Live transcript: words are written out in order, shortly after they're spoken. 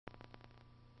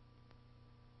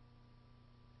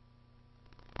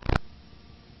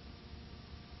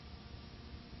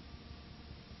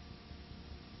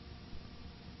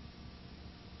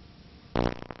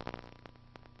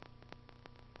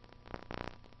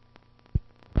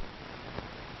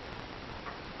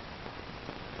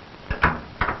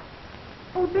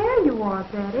there you are,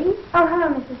 Betty. Oh, hello,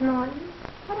 Mrs. Morton.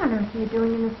 What on earth are you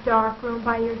doing in this dark room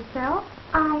by yourself?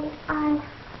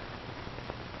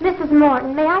 Mrs.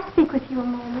 Morton, may I speak with you a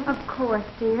moment? Of course,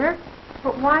 dear.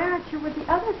 But why aren't you with the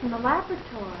others in the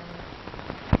laboratory?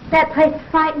 That place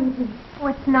frightens me. Oh,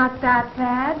 it's not that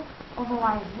bad. Although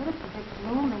I admit it's a bit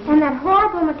gloomy. And that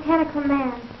horrible mechanical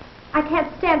man. I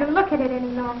can't stand to look at it any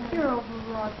longer. You're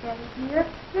overwrought, Betty, dear.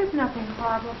 There's nothing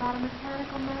horrible about a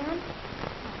mechanical man.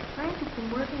 Frank has been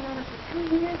working on it for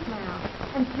 2 years now.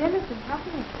 And Jim has been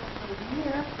helping him for a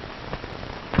year.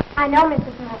 I know,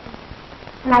 Mrs. Morton.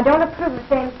 And I don't approve of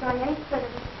James going any further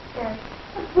with this story.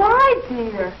 But why,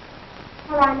 dear?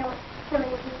 Oh, I know it's silly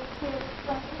of me to feel this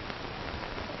way.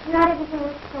 But not everything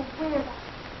looks so weird.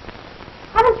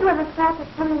 Haven't you ever thought that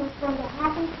something is going to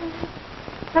happen to you?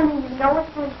 Something you know is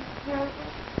going to be terrible?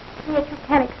 And yet you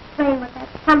can't explain what that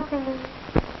something is.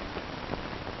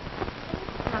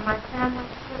 Now, my family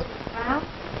still around?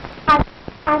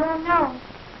 I don't know.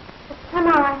 But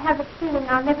somehow I have a feeling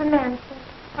I'll never manage it.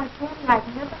 Why, Betty, I've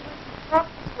never heard you talk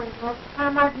this way all the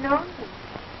time I've known you.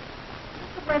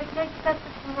 Is the birthday set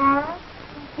for tomorrow?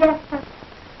 Yes, but...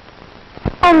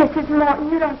 Oh, Mrs.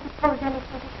 Morton, you don't suppose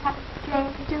anything has happened to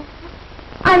James, do you?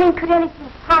 I mean, could anything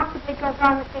possibly go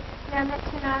wrong with the experiment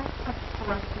tonight? Of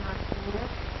course not, dear.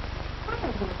 What are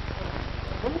you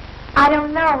saying? I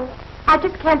don't know. I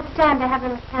just can't stand to have a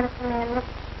mechanical man look.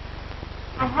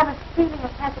 I have a feeling it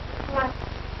has a dislike.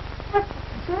 That's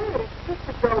absurd. It's just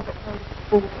a girl that knows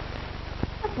fool.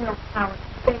 There's no power to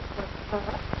think what's for.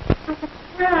 I could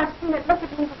swear I've seen it look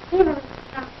at me with evil in its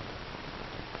eyes.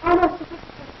 Almost as if it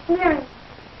was sneering.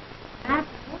 That's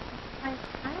it.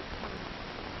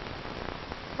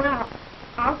 Well,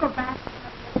 I'll go back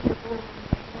to the room.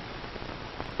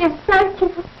 Yes, thank you.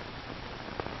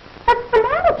 What's the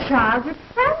matter, child? You're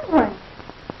trembling.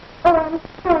 Oh, I'm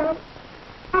sorry.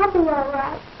 I'll be all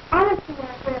right. Honestly, I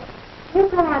will. You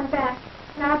go on back,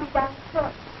 and I'll be down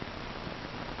short.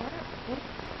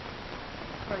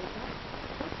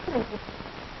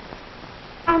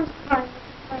 I'm sorry,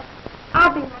 Mrs. West.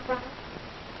 I'll be my brother.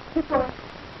 You go on.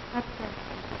 That's it.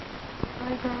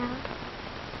 Lie down.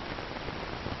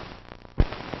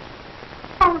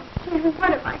 Oh, Jim,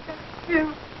 what am I going to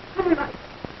do? What am I...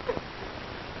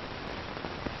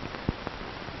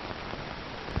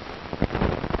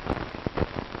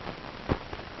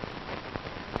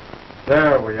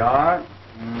 There we are.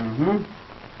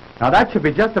 Now that should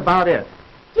be just about it.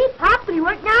 Gee, Pop, will you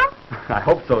work now? I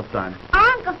hope so, son.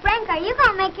 Oh, Uncle Frank, are you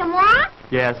going to make him walk?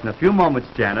 Yes, in a few moments,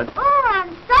 Janet. Oh,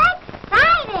 I'm so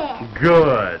excited.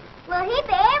 Good. Will he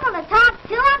be able to talk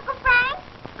too, Uncle Frank?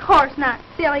 Of course not.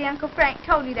 Silly Uncle Frank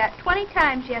told you that 20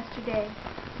 times yesterday.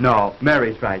 No,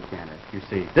 Mary's right, Janet. You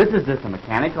see, this is just a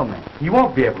mechanical man. He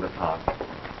won't be able to talk.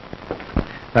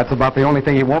 That's about the only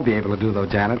thing he won't be able to do, though,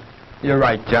 Janet. You're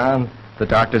right, John. The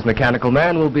doctor's mechanical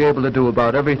man will be able to do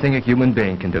about everything a human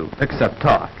being can do, except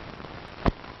talk.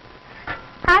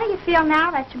 How do you feel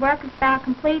now that your work is now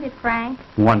completed, Frank?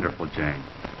 Wonderful, Jane.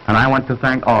 And I want to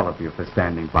thank all of you for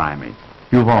standing by me.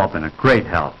 You've all been a great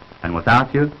help. And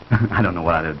without you, I don't know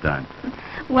what I'd have done.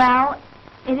 Well,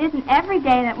 it isn't every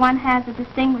day that one has a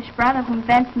distinguished brother who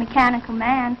invents a mechanical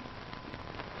man.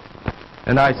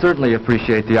 And I certainly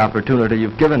appreciate the opportunity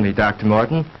you've given me, Dr.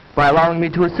 Morton, by allowing me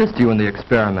to assist you in the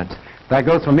experiment. That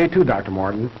goes for me, too, Dr.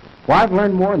 Morton. Well, I've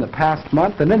learned more in the past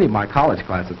month than any of my college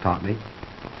class have taught me.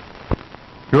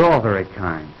 You're all very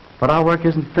kind, but our work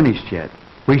isn't finished yet.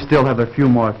 We still have a few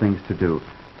more things to do,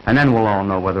 and then we'll all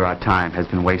know whether our time has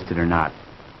been wasted or not.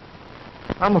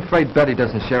 I'm afraid Betty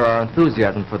doesn't share our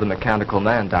enthusiasm for the mechanical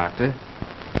man, Doctor.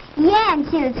 Yeah, and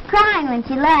she was crying when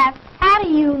she left. How do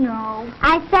you know?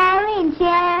 I saw her and she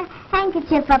had her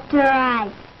handkerchief up to her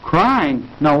eyes. Crying?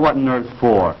 No, what on earth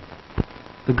for?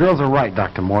 The girls are right,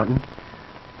 Dr. Morton.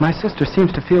 My sister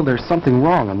seems to feel there's something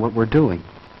wrong in what we're doing.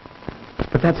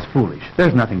 But that's foolish.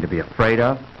 There's nothing to be afraid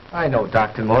of. I know,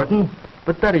 Dr. Morton,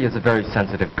 but Betty is a very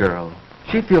sensitive girl.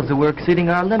 She feels that we're exceeding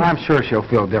our limits. I'm sure she'll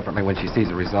feel differently when she sees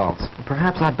the results.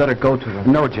 Perhaps I'd better go to her.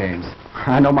 No, James.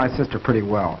 I know my sister pretty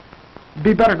well. It'd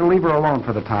be better to leave her alone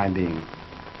for the time being.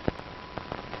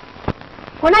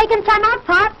 When are you going to time out,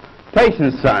 Pop?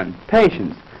 Patience, son.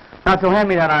 Patience. Now, so hand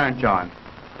me that iron, John.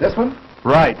 This one?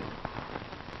 Right.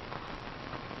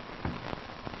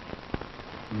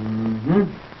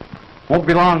 Won't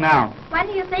be long now. When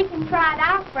do you think you can try it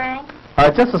out, Frank?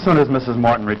 Just as soon as Mrs.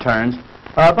 Morton returns.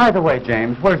 By the way,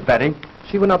 James, where's Betty?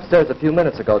 She went upstairs a few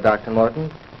minutes ago, Dr.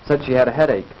 Morton. Said she had a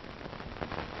headache.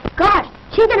 Gosh,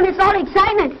 she's going to miss all the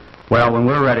excitement. Well, when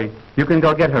we're ready, you can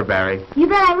go get her, Barry. You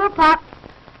bet I will, Pop.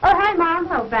 Oh, hi, Mom.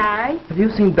 Hello, Barry. Have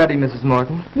you seen Betty, Mrs.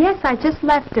 Morton? Yes, I just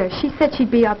left her. She said she'd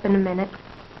be up in a minute.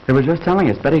 They were just telling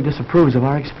us Betty disapproves of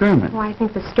our experiment. Oh, I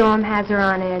think the storm has her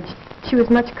on edge. She was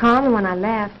much calmer when I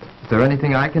left. Is there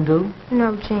anything I can do?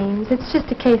 No, James. It's just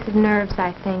a case of nerves,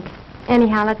 I think.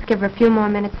 Anyhow, let's give her a few more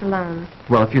minutes alone.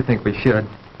 Well, if you think we should.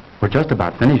 We're just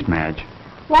about finished, Madge.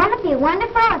 Won't it be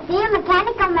wonderful to see a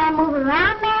mechanical man move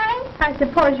around, Mary? I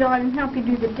suppose you'll let him help you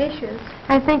do the dishes.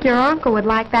 I think your uncle would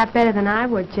like that better than I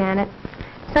would, Janet.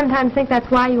 Sometimes think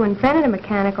that's why you invented a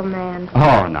mechanical man.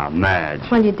 Oh, now, Madge.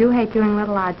 Well, you do hate doing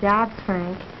little odd jobs,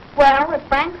 Frank. Well, if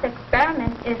Frank's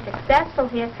experiment is successful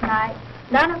here tonight,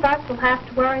 none of us will have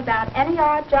to worry about any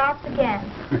odd jobs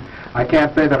again. I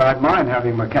can't say that I'd mind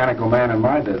having a mechanical man in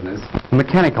my business. The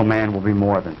mechanical man will be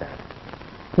more than that.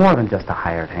 More than just a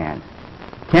hired hand.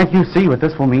 Can't you see what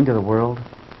this will mean to the world?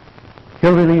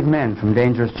 He'll relieve men from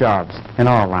dangerous jobs in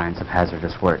all lines of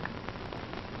hazardous work.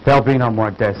 There'll be no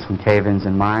more deaths from cave-ins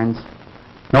and mines.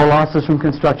 No losses from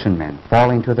construction men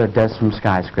falling to their deaths from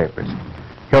skyscrapers.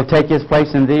 He'll take his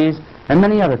place in these and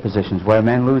many other positions where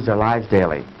men lose their lives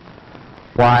daily.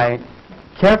 Why,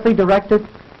 carefully directed,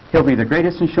 he'll be the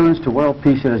greatest insurance to world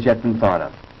peace that has yet been thought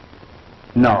of.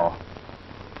 No.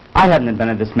 I haven't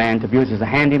invented this man to be used as a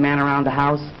handyman around the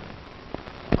house.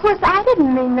 Of course, I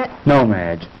didn't mean that. No,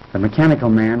 Madge. The mechanical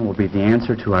man will be the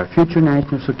answer to our future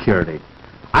national security.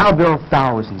 I'll build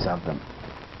thousands of them.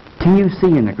 Can you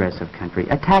see an aggressive country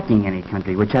attacking any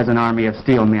country which has an army of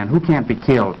steel men who can't be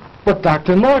killed? But,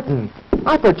 Dr. Morton,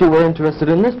 I thought you were interested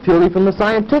in this purely from the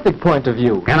scientific point of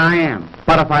view. And I am.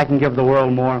 But if I can give the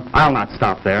world more, I'll not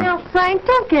stop there. Now, Frank,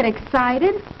 don't get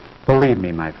excited. Believe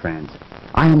me, my friends,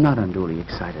 I am not unduly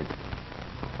excited.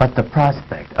 But the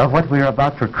prospect of what we are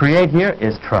about to create here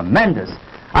is tremendous.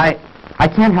 I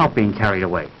can't help being carried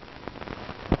away.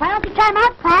 Why don't you try him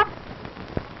out, Pop?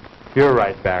 You're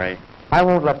right, Barry. I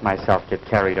won't let myself get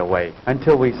carried away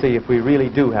until we see if we really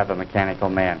do have a mechanical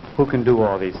man who can do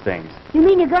all these things. You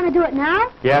mean you're going to do it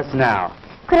now? Yes, now.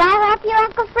 Could I help you,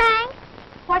 Uncle Frank?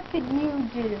 What could you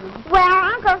do? Well,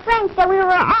 Uncle Frank said we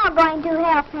were all going to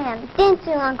help him. Didn't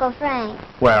you, Uncle Frank?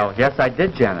 Well, yes, I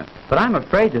did, Janet. But I'm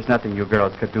afraid there's nothing you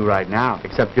girls could do right now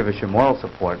except give us your moral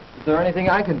support. Is there anything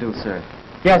I can do, sir?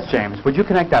 Yes, James. Would you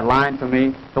connect that line for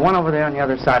me? The one over there on the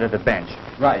other side of the bench.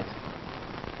 Right.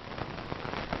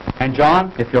 And,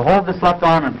 John, if you hold this left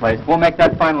arm in place, we'll make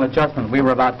that final adjustment we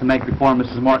were about to make before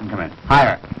Mrs. Morton come in.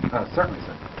 Higher. Certainly,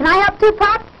 sir. Can I help too,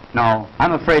 Pop? No,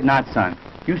 I'm afraid not, son.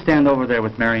 You stand over there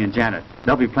with Mary and Janet.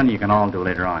 There'll be plenty you can all do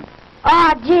later on.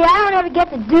 Oh, gee, I don't ever get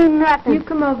to do nothing. You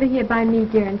come over here by me,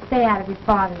 dear, and stay out of your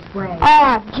father's way.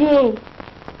 Oh, gee.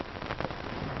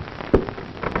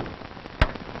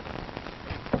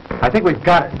 I think we've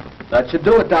got it. That should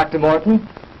do it, Dr. Morton.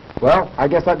 Well, I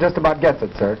guess that just about gets it,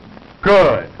 sir.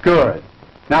 Good, good.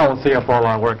 Now we'll see if all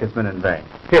our work has been in vain.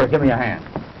 Here, give me a hand.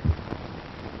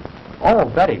 Oh,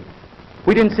 Betty,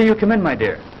 we didn't see you come in, my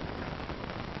dear.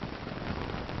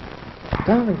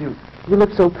 Darling, you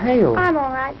look so pale. I'm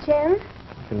all right, Jim.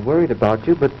 I've been worried about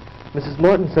you, but Mrs.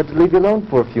 Morton said to leave you alone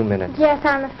for a few minutes. Yes,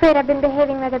 I'm afraid I've been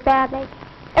behaving rather badly.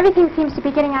 Everything seems to be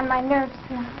getting on my nerves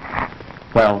now.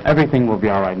 Well, everything will be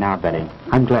all right now, Betty.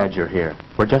 I'm glad you're here.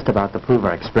 We're just about to prove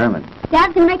our experiment.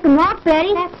 Dad can make them walk,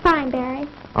 Betty. That's fine, Barry.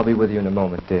 I'll be with you in a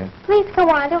moment, dear. Please go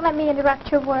on. Don't let me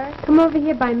interrupt your work. Come over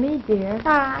here by me, dear.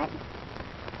 All right.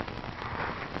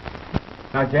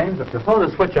 Now, James, if you pull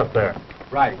the switch up there.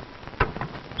 Right.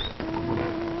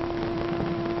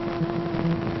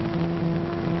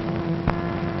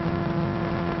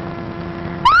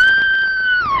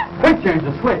 Quick, James,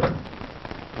 the switch.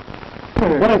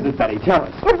 What is it, Betty? Tell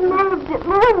us. It moved. It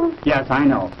moved. Yes, I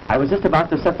know. I was just about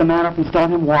to set the man up and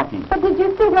start him walking. But did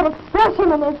you see that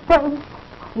expression in his face?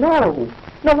 No,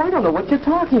 I don't know what you're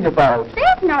talking about.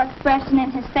 There's no expression in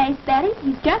his face, Betty.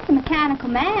 He's just a mechanical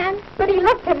man. But he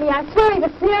looked at me. I swear he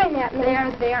was staring at me.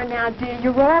 There, now, dear.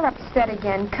 You're all upset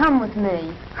again. Come with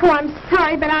me. Oh, I'm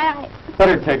sorry, but I...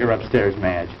 Better take her upstairs,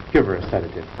 Madge. Give her a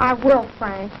sedative. I will,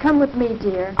 Frank. Come with me,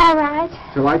 dear. All right.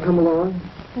 Shall I come along?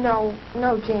 No,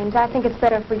 James. I think it's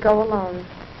better if we go alone.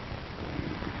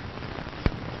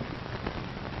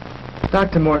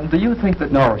 Dr. Morton, do you think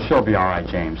that... No, she'll be all right,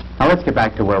 James. Now, let's get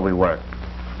back to where we were.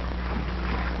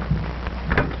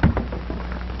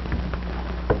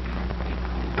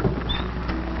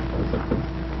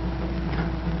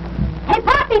 Hey,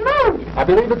 Pop, he moved. I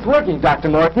believe it's working, Dr.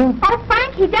 Morton. Oh,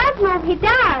 Frank, he does move. He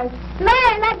does.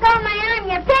 Mary, let go of my arm.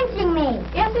 You're pinching me.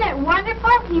 Isn't it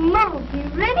wonderful? He moved. He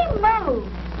really moved.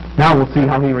 Now we'll see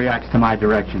how he reacts to my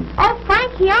directions. Oh,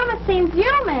 Frank, he almost seems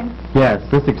human. Yes,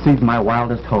 this exceeds my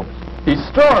wildest hopes. He's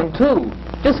strong, too.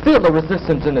 Just feel the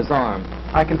resistance in his arm.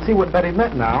 I can see what Betty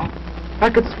meant now. I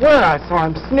could swear I saw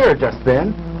him sneer just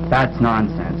then. That's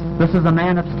nonsense. This is a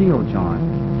man of steel,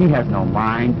 John. He has no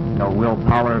mind, no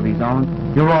willpower of his own.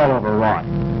 You're all overwrought.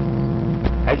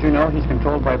 As you know, he's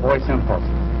controlled by voice impulses.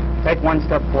 Take one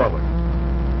step forward.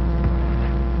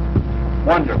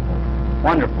 Wonderful.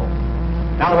 Wonderful.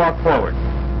 Now walk forward.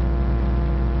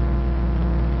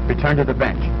 Return to the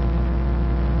bench.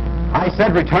 I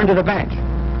said return to the bench.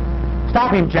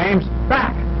 Stop him, James.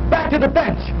 Back. Back to the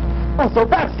bench. Oh, so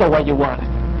that's the way you want it.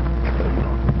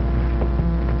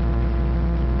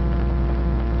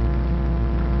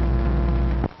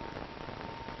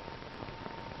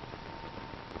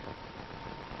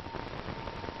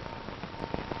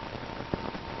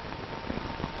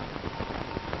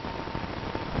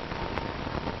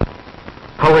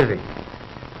 How is he?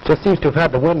 Just seems to have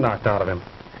had the wind knocked out of him.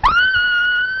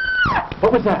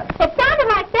 What was that? It sounded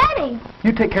like Betty.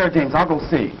 You take care of James. I'll go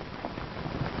see.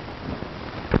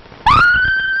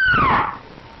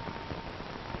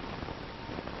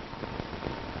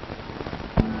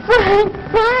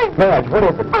 Frank! Madge, what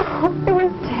is it? Oh, it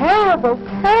was terrible,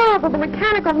 terrible. The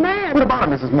mechanical man. What about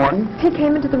it, Mrs. Morton? He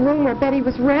came into the room where Betty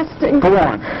was resting. Go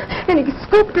on. And he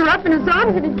scooped her up in his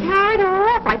arms and he carried her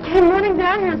up. I came running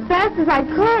down here as fast as I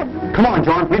could. Come on,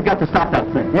 John. We've got to stop that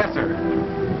thing. Yes, sir.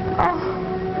 Oh,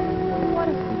 what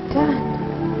have we done?